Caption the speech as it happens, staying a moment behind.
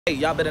Hey,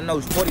 y'all better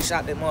know 40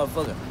 shot that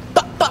motherfucker.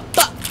 Bop, bop,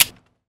 bop.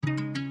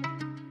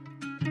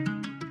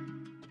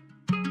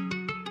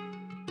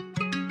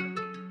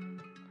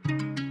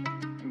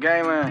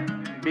 Gangland,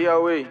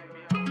 BOE,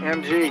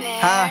 MG.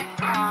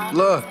 Huh?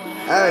 Look,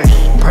 hey,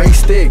 break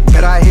stick,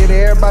 bet I hit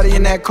everybody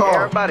in that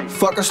car. Everybody.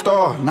 Fuck a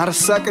star, not a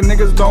sucker,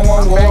 niggas don't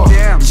want war.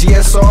 Damn.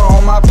 GSR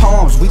on my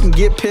palms, we can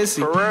get pissy.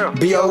 For real.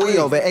 BOE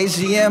over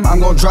HGM, I'm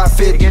gon' drop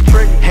 50. Get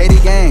tricky. Haiti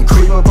gang,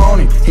 creep up on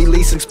him, he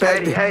least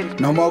expected. Haiti.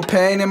 No more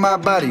pain in my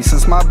body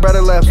since my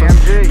brother left him.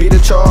 MG. Beat a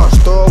charge,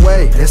 throw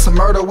away, it's a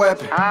murder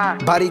weapon. Ah.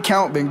 Body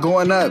count been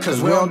going up,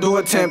 cause we don't do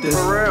attempted.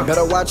 For real.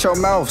 Better watch your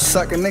mouth,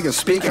 sucking niggas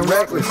speaking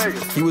reckless.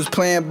 niggas. He was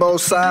playing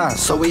both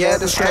sides, so we had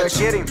distractions.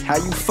 Get him. How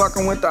you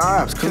fucking with the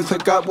ops? Come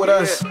click up with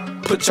us.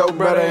 Put your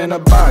brother in a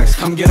box,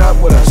 come get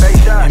up with us.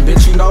 Face shot. And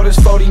bitch, you know this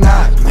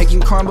 49, make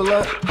him crumble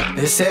up.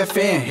 This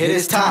FN, hit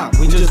his top,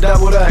 we just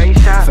doubled up.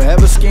 Face shot.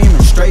 Forever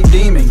scheming, straight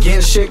demon,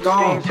 getting shit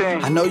gone.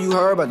 Team. I know you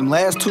heard about them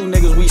last two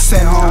niggas we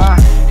sent home.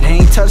 They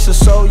Ah. ain't touched the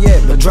soul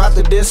yet, but drop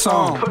the diss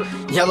on.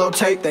 Yellow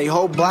tape, they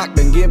whole block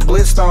been getting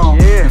blitzed on.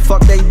 Yeah. And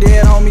fuck they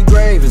dead homie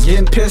grave is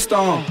getting pissed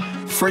on.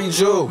 Free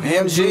Jew,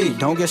 MG,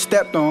 don't get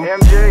stepped on.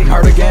 MG.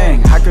 Murder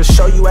gang, I could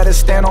show you how to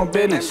stand on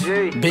business.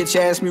 MG. Bitch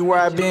asked me where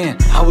I been,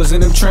 I was in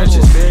them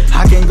trenches. bitch.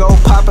 I can go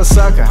pop a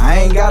sucker, I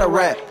ain't got a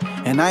rap.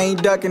 And I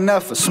ain't ducking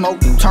enough for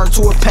smoking, turn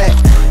to a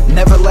pack.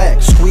 Never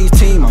lack, squeeze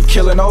team, I'm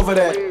killing over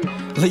that.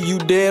 Leave you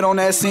dead on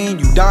that scene,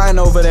 you dying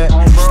over that.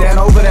 Stand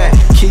over that,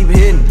 keep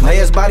hitting, lay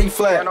his body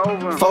flat. Stand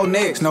over him. 4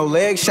 nicks, no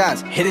leg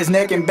shots, hit his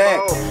neck and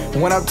back.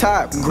 Went up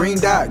top, green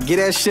dot, get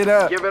that shit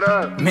up. Give it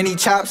up. Many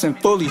chops and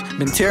fullies,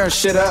 been tearing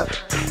shit up.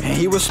 And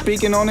he was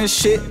speaking on his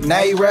shit, now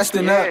he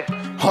resting up.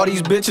 All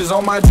these bitches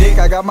on my dick,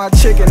 I got my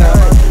chicken up.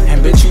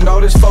 And bitch, you know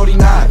this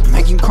 49,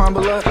 make him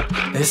crumble up.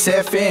 This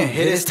FN,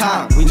 hit his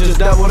top, we just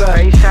doubled up.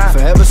 Face shot.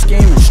 Forever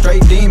scheming,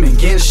 straight demon,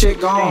 getting shit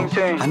gone.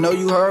 Team. I know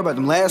you heard about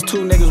them last two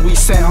niggas we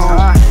sent home.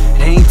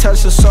 They ain't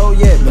touched the soul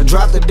yet, but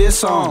drop the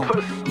diss on.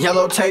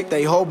 Yellow tape,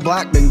 they whole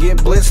block been getting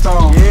blitzed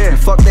on. Yeah. And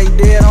fuck they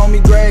dead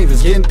homie grave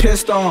is getting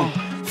pissed on.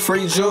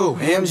 Free Jew,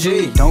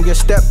 MG, don't get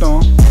stepped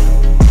on.